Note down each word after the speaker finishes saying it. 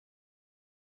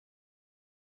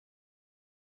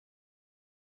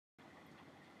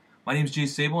My name is Jay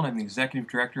Sable, and I'm the Executive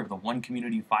Director of the One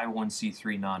Community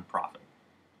 501c3 nonprofit.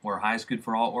 We're a highest good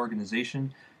for all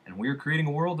organization, and we're creating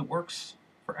a world that works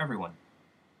for everyone.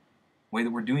 The way that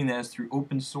we're doing that is through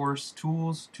open source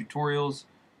tools, tutorials,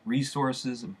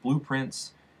 resources,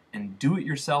 blueprints, and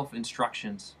do-it-yourself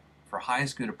instructions for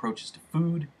highest good approaches to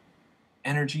food,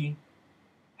 energy,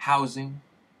 housing,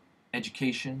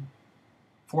 education,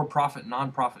 for-profit,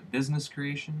 nonprofit business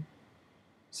creation,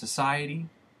 society,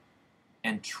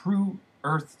 and true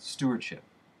earth stewardship,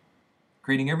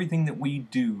 creating everything that we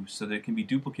do so that it can be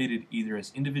duplicated either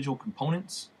as individual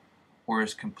components or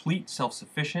as complete,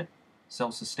 self-sufficient,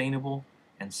 self-sustainable,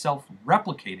 and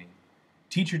self-replicating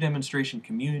teacher demonstration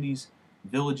communities,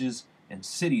 villages, and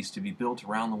cities to be built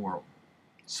around the world.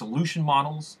 Solution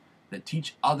models that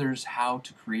teach others how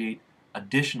to create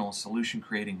additional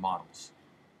solution-creating models.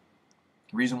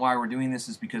 The reason why we're doing this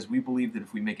is because we believe that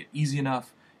if we make it easy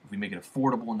enough, if we make it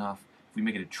affordable enough, if we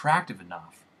make it attractive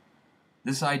enough,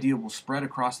 this idea will spread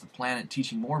across the planet,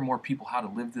 teaching more and more people how to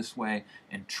live this way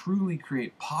and truly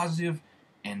create positive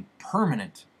and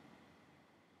permanent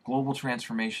global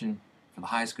transformation for the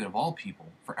highest good of all people,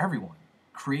 for everyone,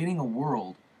 creating a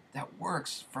world that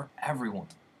works for everyone.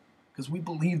 Because we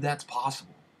believe that's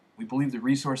possible. We believe the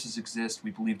resources exist,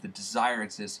 we believe the desire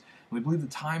exists, and we believe the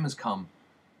time has come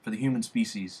for the human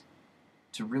species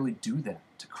to really do that,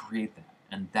 to create that.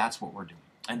 And that's what we're doing.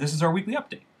 And this is our weekly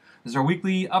update. This is our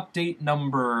weekly update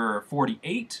number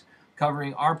 48,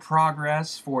 covering our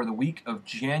progress for the week of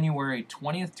January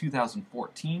 20th,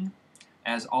 2014.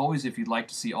 As always, if you'd like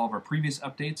to see all of our previous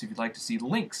updates, if you'd like to see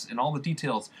links and all the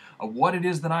details of what it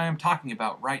is that I am talking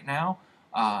about right now,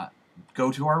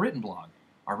 go to our written blog.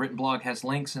 Our written blog has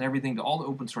links and everything to all the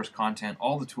open source content,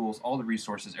 all the tools, all the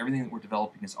resources, everything that we're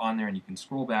developing is on there, and you can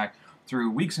scroll back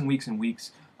through weeks and weeks and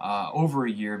weeks over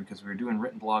a year, because we were doing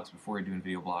written blogs before we were doing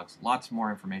video blogs. Lots more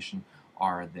information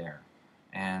are there.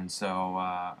 And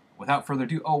so without further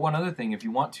ado, one other thing, if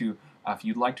you want to, if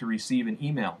you'd like to receive an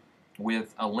email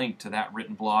with a link to that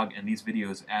written blog and these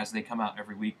videos as they come out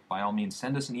every week, by all means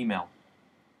send us an email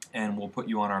and we'll put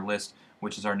you on our list,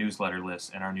 which is our newsletter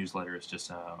list. And our newsletter is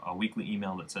just a weekly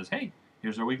email that says, hey,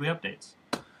 here's our weekly updates.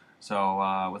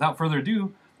 So without further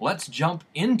ado, let's jump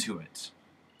into it.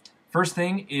 First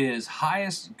thing is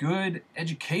highest good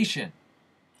education.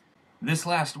 This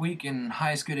last week in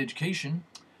highest good education,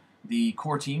 the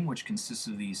core team, which consists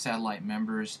of the satellite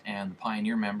members and the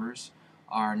pioneer members,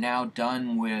 are now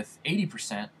done with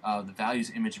 80% of the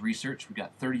values image research. We've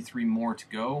got 33 more to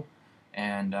go,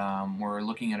 and we're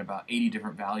looking at about 80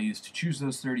 different values to choose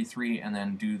those 33 and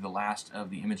then do the last of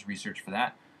the image research for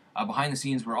that. Behind the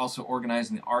scenes, we're also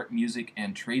organizing the art, music,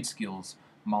 and trade skills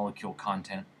molecule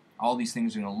content. All these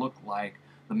things are going to look like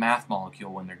the math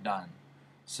molecule when they're done.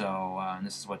 So and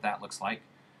this is what that looks like.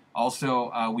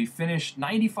 Also, we finished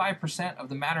 95% of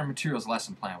the matter and materials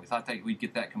lesson plan. We thought that we'd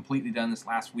get that completely done this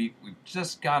last week. We've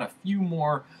just got a few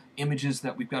more images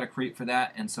that we've got to create for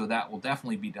that, and so that will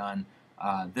definitely be done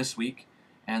this week.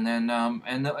 And then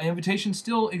and the invitation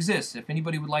still exists. If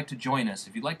anybody would like to join us,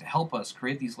 if you'd like to help us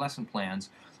create these lesson plans,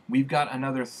 we've got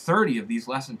another 30 of these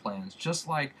lesson plans, just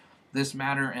like this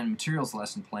matter and materials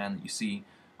lesson plan that you see.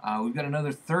 We've got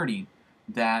another 30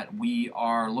 that we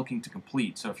are looking to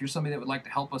complete. So if you're somebody that would like to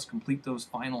help us complete those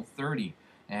final 30,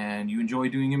 and you enjoy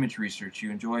doing image research, you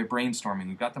enjoy brainstorming,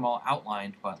 we've got them all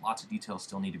outlined, but lots of details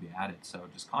still need to be added. So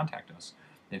just contact us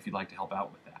if you'd like to help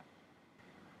out with that.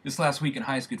 This last week in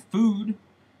highest good food,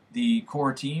 the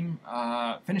core team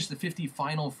finished the 50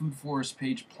 final food forest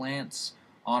page plants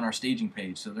on our staging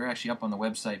page. So they're actually up on the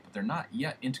website, but they're not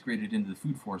yet integrated into the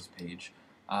food forest page.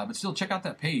 But still, check out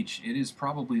that page. It is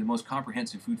probably the most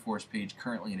comprehensive food forest page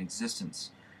currently in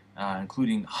existence,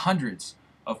 including hundreds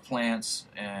of plants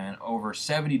and over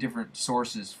 70 different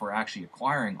sources for actually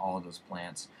acquiring all of those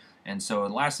plants. And so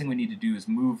the last thing we need to do is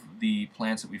move the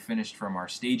plants that we finished from our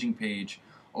staging page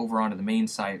over onto the main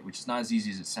site, which is not as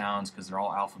easy as it sounds because they're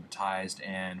all alphabetized,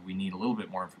 and we need a little bit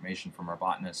more information from our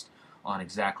botanist on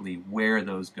exactly where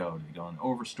those go. Do they go in the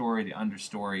overstory, the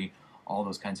understory, all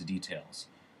those kinds of details.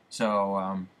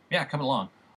 So, yeah, coming along.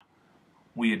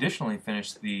 We additionally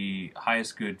finished the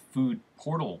highest good food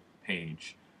portal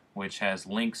page, which has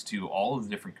links to all of the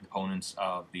different components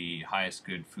of the highest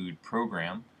good food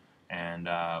program, and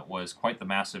was quite the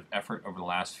massive effort over the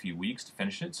last few weeks to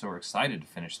finish it. So we're excited to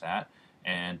finish that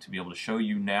and to be able to show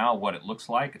you now what it looks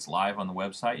like. It's live on the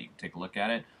website. You can take a look at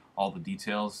it. All the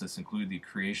details. This included the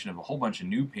creation of a whole bunch of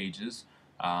new pages.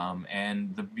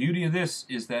 And the beauty of this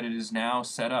is that it is now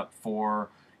set up for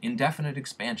indefinite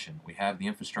expansion. We have the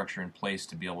infrastructure in place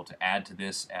to be able to add to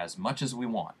this as much as we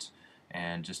want.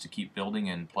 and just to keep building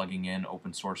and plugging in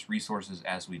open source resources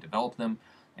as we develop them.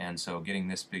 And so getting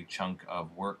this big chunk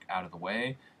of work out of the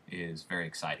way is very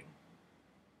exciting.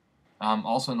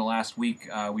 Also in the last week,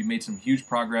 we made some huge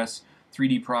progress,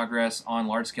 3D progress on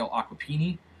large-scale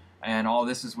Aquapini, and all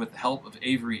this is with the help of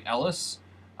Avery Ellis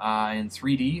in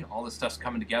 3D. All this stuff's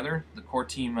coming together. The core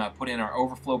team put in our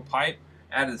overflow pipe,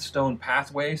 added the stone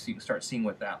pathway so you can start seeing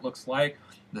what that looks like.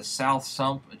 The south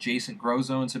sump adjacent grow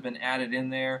zones have been added in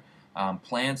there,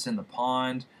 plants in the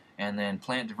pond, and then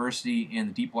plant diversity in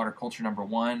the deep water culture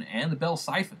 #1 and the Bale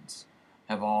siphons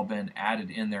have all been added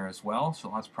in there as well, so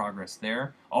lots of progress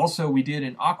there. Also, we did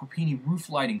an Aquapini roof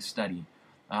lighting study,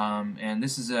 and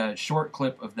this is a short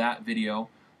clip of that video,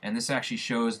 and this actually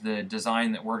shows the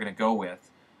design that we're going to go with.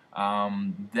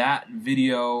 That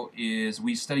video is,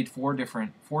 we studied four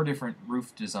different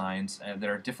roof designs that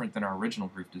are different than our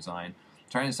original roof design,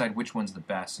 trying to decide which one's the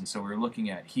best. And so we were looking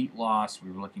at heat loss,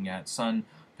 we were looking at sun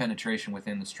penetration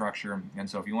within the structure, and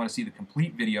so if you want to see the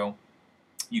complete video,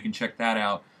 you can check that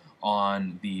out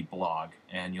on the blog,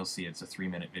 and you'll see it's a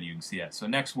 3-minute video. You can see that. So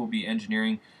next we'll be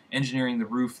engineering the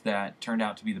roof that turned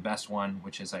out to be the best one,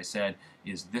 which, as I said,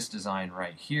 is this design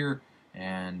right here,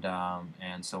 and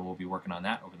so we'll be working on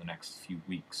that over the next few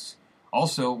weeks.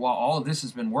 Also, while all of this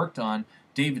has been worked on,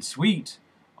 David Sweet,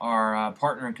 our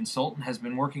partner and consultant, has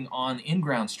been working on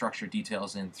in-ground structure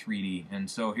details in 3D, and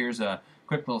so here's a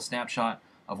quick little snapshot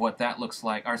of what that looks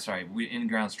like. Or sorry,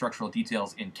 in-ground structural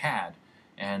details in CAD.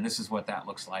 And this is what that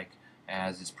looks like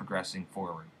as it's progressing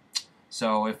forward.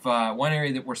 So if one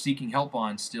area that we're seeking help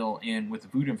on still with the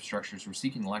food infrastructure is we're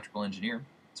seeking an electrical engineer.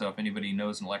 So if anybody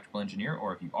knows an electrical engineer,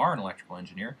 or if you are an electrical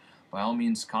engineer, by all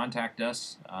means contact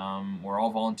us. We're all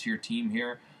volunteer team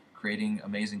here creating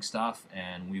amazing stuff,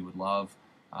 and we'd love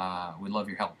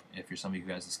your help if you're somebody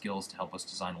who has the skills to help us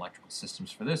design electrical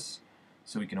systems for this,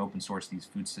 so we can open source these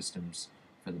food systems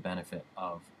for the benefit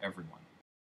of everyone.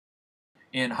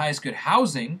 In highest good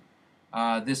housing,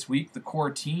 this week the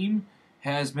core team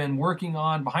has been working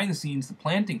on, behind the scenes, the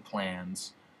planting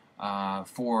plans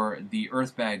for the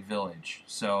Earthbag Village.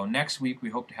 So next week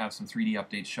we hope to have some 3D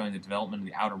updates showing the development of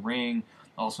the outer ring,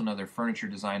 also another furniture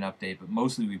design update, but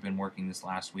mostly we've been working this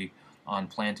last week on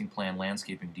planting plan,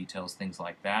 landscaping details, things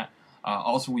like that.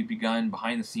 Also, we've begun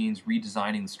behind the scenes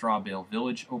redesigning the Bale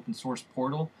Village open source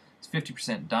portal. It's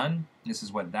 50% done. This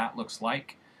is what that looks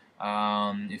like.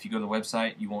 If you go to the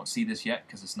website, you won't see this yet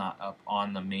because it's not up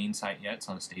on the main site yet. It's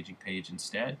on a staging page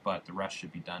instead, but the rest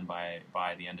should be done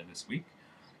by the end of this week.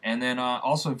 And then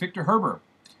also Victor Herber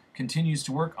continues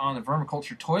to work on the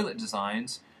vermiculture toilet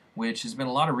designs, which has been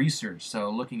a lot of research.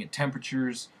 So looking at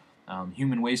temperatures,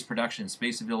 human waste production,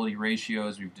 spaceability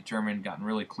ratios, we've gotten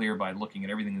really clear by looking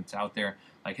at everything that's out there.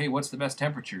 Like, hey, what's the best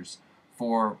temperatures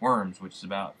for worms, which is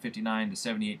about 59 to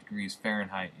 78 degrees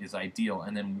Fahrenheit is ideal,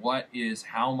 and then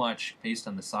how much, based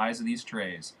on the size of these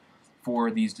trays for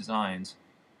these designs,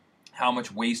 how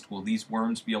much waste will these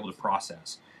worms be able to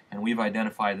process? And we've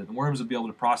identified that the worms will be able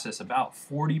to process about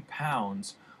 40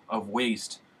 pounds of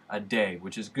waste a day,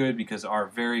 which is good because our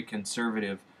very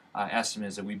conservative estimate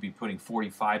is that we'd be putting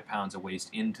 45 pounds of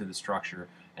waste into the structure,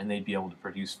 and they'd be able to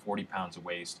produce 40 pounds of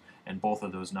waste, and both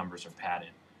of those numbers are padded.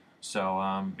 So,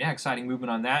 yeah, exciting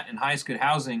movement on that. In highest good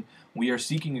housing, we are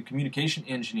seeking a communication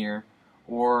engineer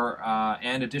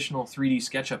and additional 3D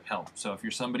SketchUp help. So if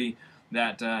you're somebody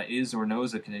that is or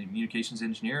knows a communications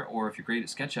engineer, or if you're great at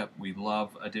SketchUp, we'd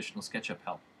love additional SketchUp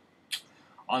help.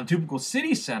 On the Typical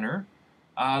City Center,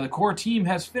 the core team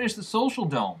has finished the social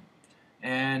dome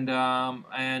and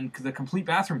the complete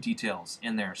bathroom details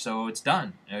in there. So it's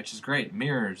done, which is great.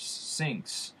 Mirrors,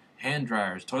 sinks, hand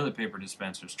dryers, toilet paper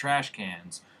dispensers, trash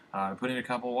cans. Put in a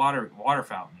couple water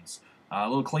fountains, a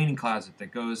little cleaning closet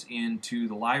that goes into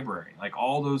the library. Like,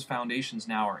 all those foundations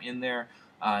now are in there.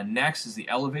 Next is the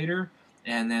elevator,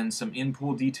 and then some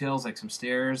in-pool details like some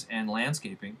stairs and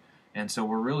landscaping. And so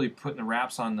we're really putting the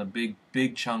wraps on the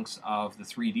big chunks of the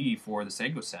 3D for the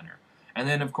Sago Center. And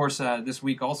then, of course, this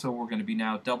week also we're going to be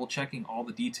now double-checking all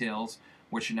the details,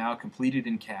 which are now completed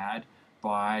in CAD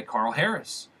by Carl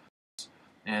Harris.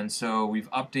 And so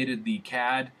we've updated the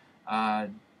CAD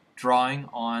drawing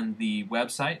on the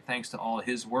website thanks to all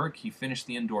his work. He finished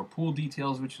the indoor pool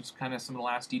details, which was kind of some of the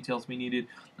last details we needed.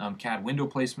 CAD window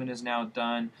placement is now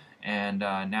done, and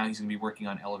now he's going to be working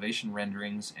on elevation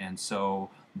renderings. And so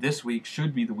this week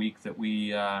should be the week that we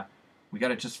got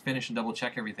to just finish and double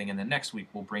check everything, and then next week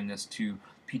we'll bring this to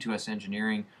P2S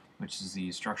Engineering, which is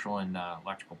the structural and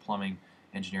electrical plumbing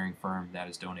engineering firm that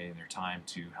is donating their time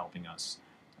to helping us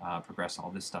progress all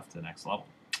this stuff to the next level.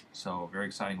 So very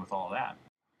exciting with all of that.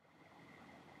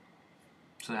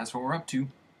 So that's what we're up to.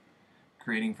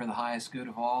 creating for the highest good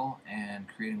of all, and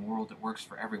creating a world that works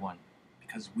for everyone.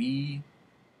 Because we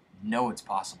know it's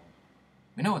possible.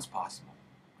 We know it's possible.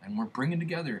 And we're bringing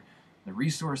together the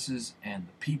resources and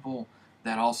the people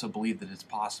that also believe that it's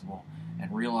possible,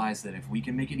 and realize that if we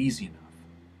can make it easy enough,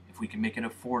 if we can make it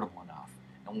affordable enough,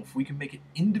 and if we can make it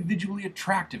individually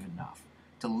attractive enough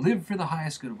to live for the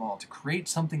highest good of all, to create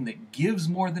something that gives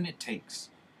more than it takes,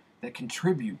 that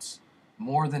contributes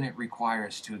more than it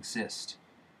requires to exist,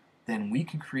 then we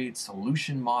can create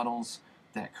solution models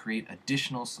that create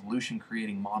additional solution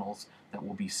creating models that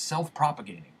will be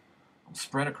self-propagating, will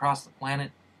spread across the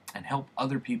planet, and help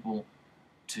other people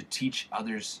to teach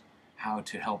others how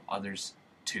to help others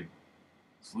too.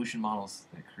 Solution models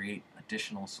that create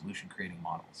additional solution creating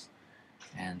models.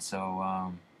 And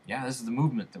so, yeah, this is the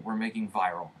movement that we're making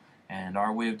viral. And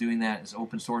our way of doing that is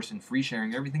open source and free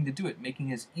sharing everything to do it, making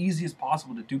it as easy as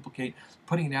possible to duplicate,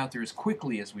 putting it out there as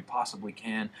quickly as we possibly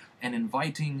can, and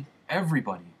inviting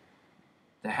everybody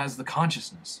that has the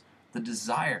consciousness, the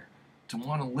desire to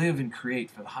want to live and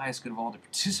create for the highest good of all, to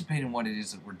participate in what it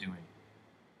is that we're doing,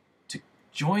 to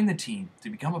join the team, to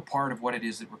become a part of what it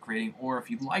is that we're creating. Or if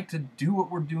you'd like to do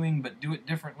what we're doing but do it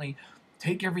differently,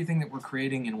 take everything that we're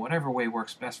creating in whatever way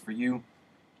works best for you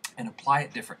and apply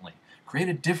it differently. Create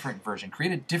a different version,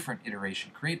 create a different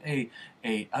iteration, create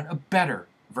a better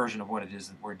version of what it is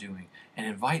that we're doing, and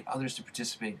invite others to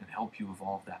participate and help you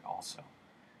evolve that also.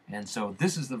 And so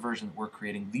this is the version that we're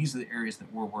creating. These are the areas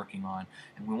that we're working on,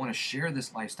 and we want to share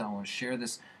this lifestyle, we want to share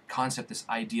this concept, this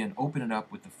idea, and open it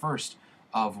up with the first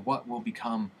of what will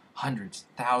become hundreds,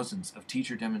 thousands of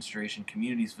teacher demonstration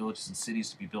communities, villages, and cities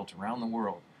to be built around the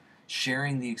world,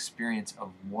 sharing the experience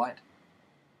of what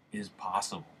is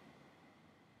possible.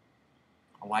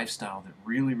 A lifestyle that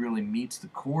really, really meets the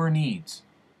core needs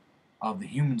of the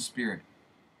human spirit,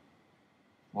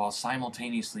 while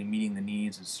simultaneously meeting the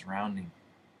needs of surrounding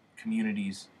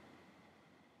communities,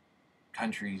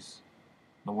 countries,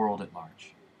 the world at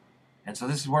large. And so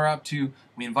this is what we're up to.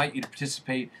 We invite you to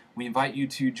participate. We invite you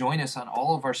to join us on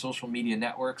all of our social media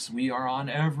networks. We are on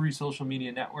every social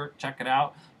media network. Check it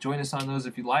out. Join us on those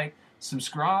if you like.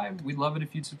 Subscribe. We'd love it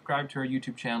if you'd subscribe to our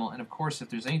YouTube channel. And of course, if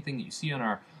there's anything that you see on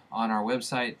our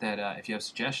website that if you have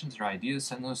suggestions or ideas,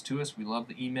 send those to us. We love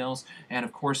the emails. And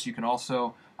of course, you can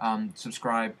also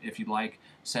subscribe if you'd like.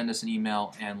 Send us an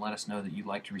email and let us know that you'd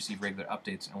like to receive regular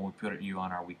updates, and we'll put you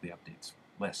on our weekly updates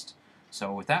list.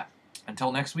 So with that,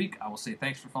 until next week, I will say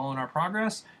thanks for following our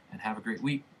progress, and have a great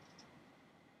week.